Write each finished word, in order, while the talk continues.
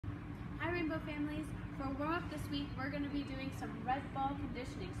Rainbow families, for warm-up this week, we're going to be doing some red ball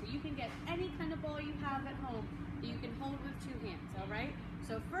conditioning. So you can get any kind of ball you have at home that you can hold with 2 hands, all right?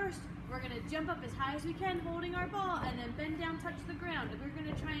 So first, we're going to jump up as high as we can holding our ball and then bend down, touch the ground. And we're going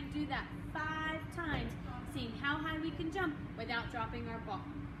to try and do that 5 times, seeing how high we can jump without dropping our ball.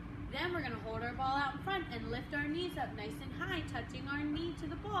 Then we're going to hold our ball out in front and lift our knees up nice and high, touching our knee to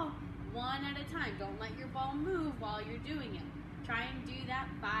the ball, 1 at a time. Don't let your ball move while you're doing it. Try and do that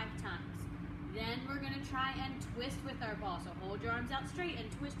 5 times. Then we're going to try and twist with our ball. So hold your arms out straight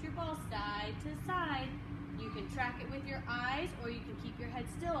and twist your ball side to side. You can track it with your eyes, or you can keep your head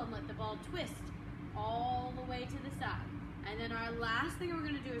still and let the ball twist all the way to the side. And then our last thing we're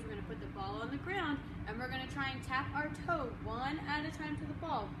going to do is we're going to put the ball on the ground and we're going to try and tap our toe 1 at a time to the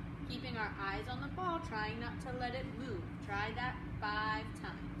ball, keeping our eyes on the ball, trying not to let it move. Try that 5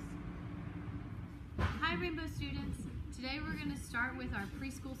 times. Hi Rainbow students. Today we're going to start with our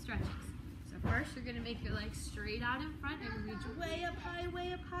preschool stretches. So first you're going to make your legs straight out in front and reach way up high,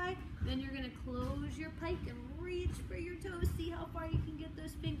 way up high. Then you're going to close your pike and reach for your toes. See how far you can get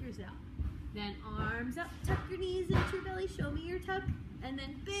those fingers out. Then arms up, tuck your knees into your belly, show me your tuck. And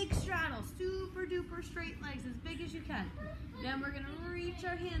then big straddle, super duper straight legs, as big as you can. Then we're going to reach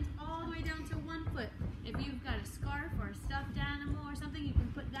our hands all the way down to 1 foot. If you've got a scarf or a stuffed animal or something, you can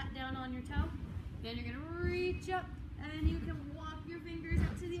put that down on your toe. Then you're going to reach up and you can walk your fingers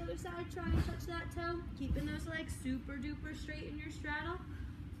out to the other side, try and touch that toe, keeping those legs super duper straight in your straddle.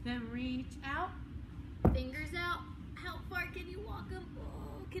 Then reach out, fingers out. How far can you walk them?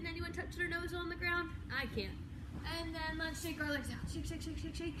 Oh, can anyone touch their nose on the ground? I can't. And then let's shake our legs out. Shake, shake, shake,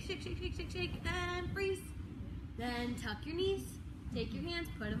 shake, shake, shake, shake, shake, shake, shake, and freeze. Then tuck your knees, take your hands,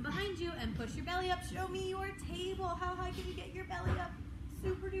 put them behind you, and push your belly up. Show me your table. How high can you get your belly up?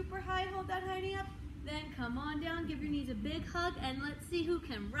 Super duper high, hold that high knee up. Then come on down, give your knees a big hug, and let's see who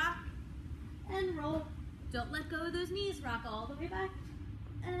can rock and roll. Don't let go of those knees, rock all the way back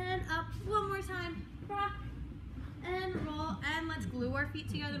and up. One more time, rock and roll, and let's glue our feet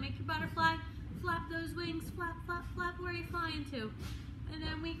together, make your butterfly. Flap those wings, flap, flap, flap, where are you flying to? And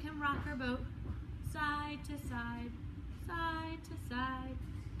then we can rock our boat side to side, side to side.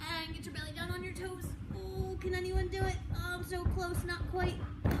 And get your belly down on your toes. Oh, can anyone do it? Oh, I'm so close, not quite.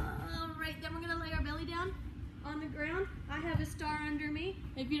 All right, then we're gonna lay our belly down on the ground. I have a star under me.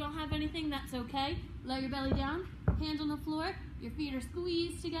 If you don't have anything, that's okay. Lay your belly down, hands on the floor, your feet are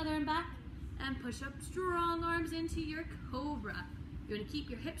squeezed together and back, and push up strong arms into your cobra. You wanna keep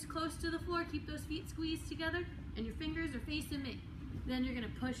your hips close to the floor, keep those feet squeezed together, and your fingers are facing me. Then you're gonna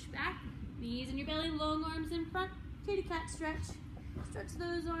push back, knees in your belly, long arms in front, kitty cat stretch. Stretch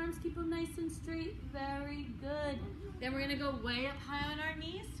those arms, keep them nice and straight. Very good. Then we're gonna go way up high on our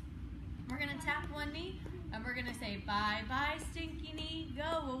knees. We're gonna tap 1 knee, and we're gonna say, bye bye stinky knee,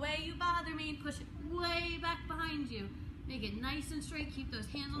 go away you bother me, and push it way back behind you. Make it nice and straight, keep those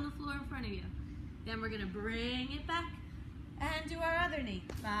hands on the floor in front of you. Then we're gonna bring it back and do our other knee.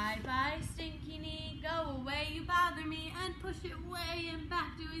 Bye bye stinky knee, go away you bother me, and push it way and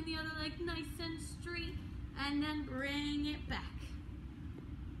back, doing the other leg nice and straight, and then bring it back.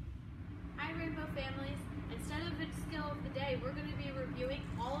 Hi Rainbow families. Instead of the skill of the day, we're going to be reviewing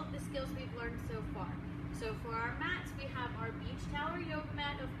all of the skills we've learned so far. So for our mats, we have our beach towel or yoga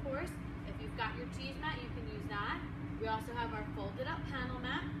mat, of course. If you've got your cheese mat, you can use that. We also have our folded up panel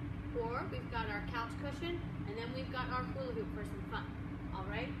mat, or we've got our couch cushion, and then we've got our hula hoop for some fun. All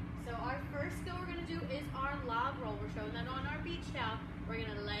right, so our first skill we're going to do is our log roll. We're showing that on our beach towel. We're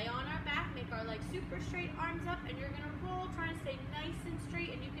going to lay on our back, make our legs super straight, arms up, and you're going to roll, trying to stay nice and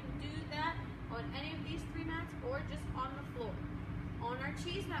straight, and you can do that on any of these 3 mats or just on the floor. On our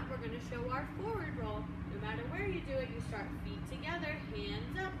cheese mat, we're going to show our forward roll. No matter where you do it, you start feet together,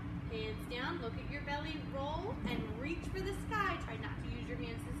 hands up, hands down, look at your belly, roll, and reach for the sky. Try not to use your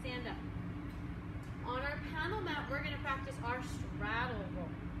hands to stand up. On our panel mat, we're going to practice our straddle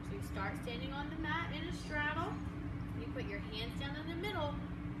roll. So you start standing on the mat in a straddle. You put your hands down in the middle,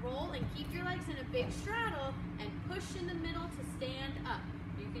 roll, and keep your legs in a big straddle, and push in the middle to stand up.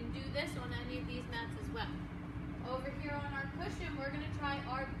 You can do this on any of these mats as well. Over here on our cushion, we're going to try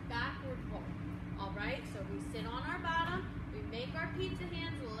our backward roll. All right, so we sit on our bottom, we make our pizza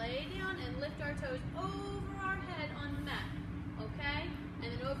hands, lay down, and lift our toes over our head on the mat. Okay? And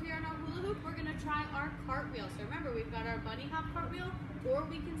then over here on our hula hoop, we're going to try our cartwheel. So remember, we've got our bunny hop cartwheel, or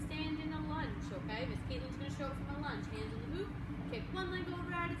we can stand in a lunge. Okay? Miss Caitlin's going to show it from a lunge. Hands on the hoop, kick 1 leg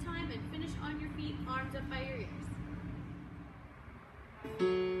over at a time, and finish on your feet, arms up by your ears.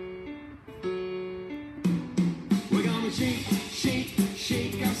 We're gonna shake, shake,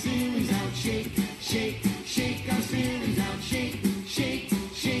 shake our feelings out. Shake, shake, shake our feelings out. Shake, shake,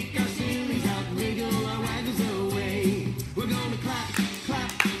 shake our feelings out.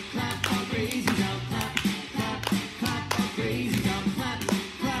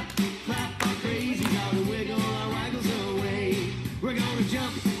 gonna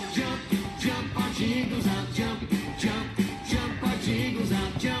jump, jump, jump our jingles out. Jump, jump, jump our jingles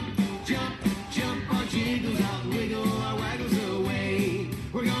out. Jump, jump, jump our jingles out. Wiggle our waggles away.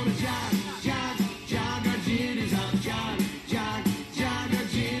 We're gonna jog, jog, jog our jitters out. Jog, jog, jog our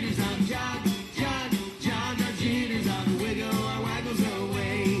jitters out. Jog, jog, jog our jitters out. Wiggle our waggles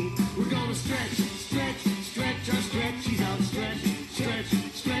away. We're gonna stretch, stretch, stretch our stretchies out. Stretch, stretch,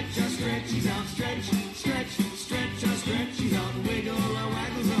 stretch our stretchies out. Stretch, stretch, stretch our stretchies out. Wiggle our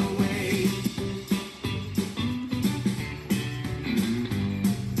waggles away.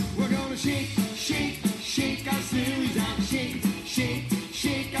 We're gonna shake, shake, shake our sillies out. Shake, shake,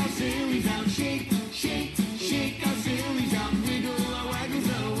 shake our sillies out. Shake, shake, shake our sillies out. Wiggle our waggles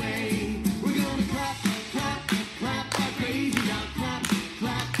away. We're gonna clap, clap, clap our crazies out. Clap,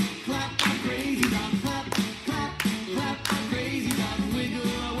 clap, clap our crazies out. Clap, clap, clap our crazies out.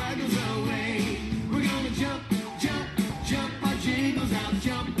 Wiggle our waggles away. We're gonna jump, jump, jump our jiggles out.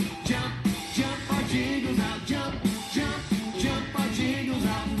 Jump, jump, jump our jiggles out. Jump, jump, jump our jiggles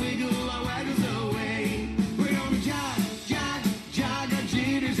out. Wiggle our waggles away. We're gonna jog, jog, jog our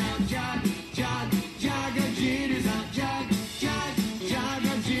jitters out. Jog, jog, jog our jitters out. Jog, jog, jog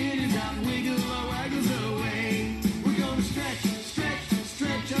our jitters out. Wiggle our waggles away. We're gonna stretch, stretch,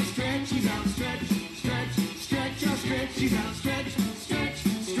 stretch our stretchies out. Stretch, stretch, stretch our stretchies out. Stretch, stretch,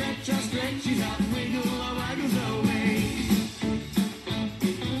 stretch our stretchies out. Wiggle our waggles away.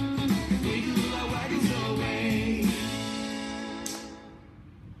 Wiggle our waggles away.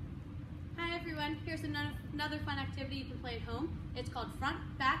 Hi everyone, here's another fun activity you can play at home. It's called front,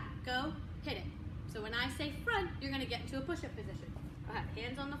 back, go, hit it. So when I say front, you're gonna get into a push-up position. Go ahead,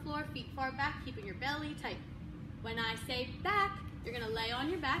 hands on the floor, feet far back, keeping your belly tight. When I say back, you're gonna lay on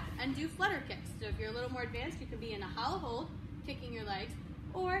your back and do flutter kicks. So if you're a little more advanced, you can be in a hollow hold, kicking your legs,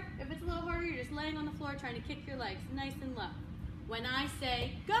 or if it's a little harder, you're just laying on the floor trying to kick your legs nice and low. When I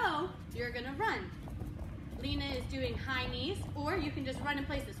say go, you're gonna run. Lena is doing high knees, or you can just run in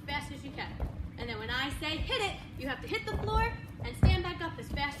place as fast as you can. And then when I say hit it, you have to hit the floor and stand back up as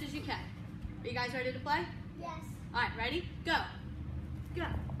fast as you can. Are you guys ready to play? Yes. All right, ready? Go. Go.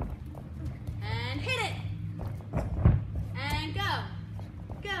 And hit it. And go.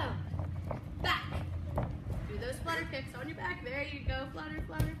 Go. Back. Do those flutter kicks on your back. There you go. Flutter,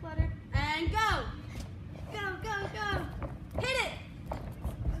 flutter, flutter. And go. Go, go, go. Hit it.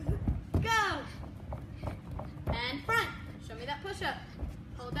 Go. And front. Show me that push-up.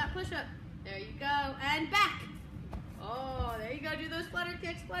 Hold that push-up. There you go. And back. Oh, there you go. Do those flutter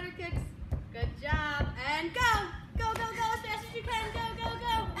kicks, flutter kicks. Good job. And go. Go, go, go as fast as you can. Go, go,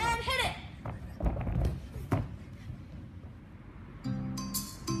 go. And hit it.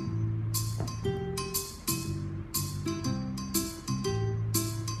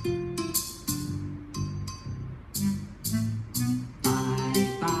 Bye,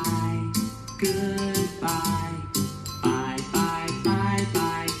 bye, goodbye. Bye, bye, bye,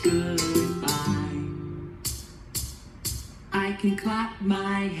 bye, goodbye. I can clap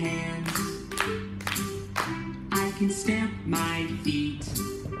my hands. I can stamp my feet.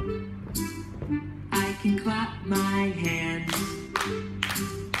 I can clap my hands.